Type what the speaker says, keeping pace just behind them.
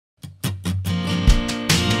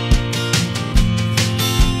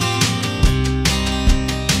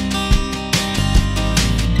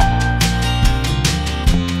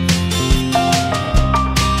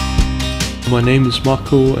My name is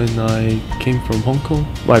Marco and I came from Hong Kong.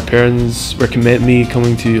 My parents recommend me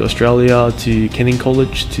coming to Australia to Kenning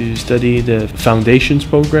College to study the foundations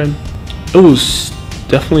program. It was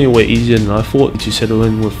definitely way easier than I thought to settle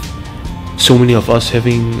in with so many of us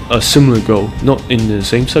having a similar goal. Not in the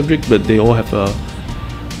same subject, but they all have a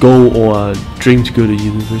goal or a dream to go to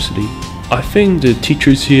university. I think the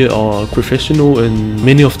teachers here are professional and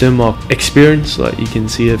many of them are experienced, like you can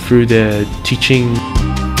see it through their teaching.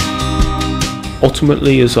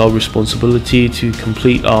 Ultimately, it's our responsibility to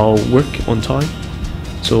complete our work on time.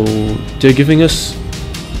 So they're giving us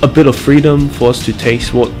a bit of freedom for us to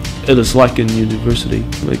taste what it is like in university.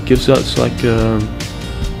 It gives us like a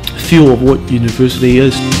feel of what university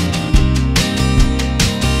is.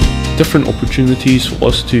 Different opportunities for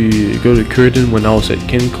us to go to Curtin when I was at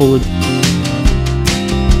Kenning College.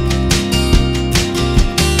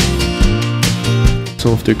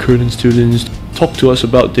 Some of the Curtin students talked to us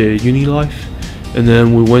about their uni life, and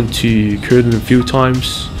then we went to Curtin a few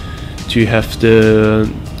times to have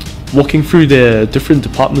the walking through their different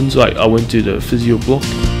departments. Like I went to the physio block.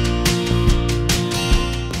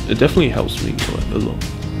 It definitely helps me a lot.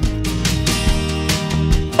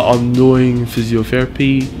 I'm doing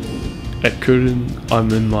physiotherapy at Curtin.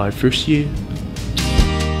 I'm in my first year.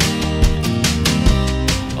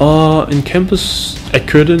 In campus at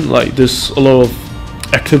Curtin, like there's a lot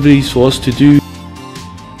of activities for us to do.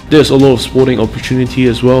 There's a lot of sporting opportunity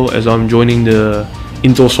as well, as I'm joining the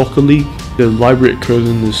indoor soccer league. The library at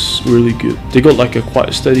Curtin is really good. They got like a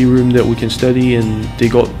quiet study room that we can study, and they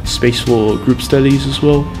got space for group studies as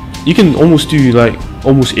well. You can almost do like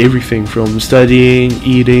almost everything from studying,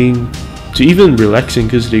 eating, to even relaxing,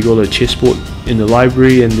 because they got a chessboard in the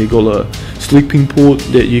library and they got a sleeping pod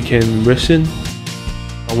that you can rest in.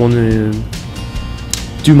 I want to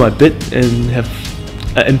do my bit and have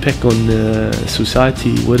an impact on the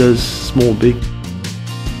society, whether it's small or big.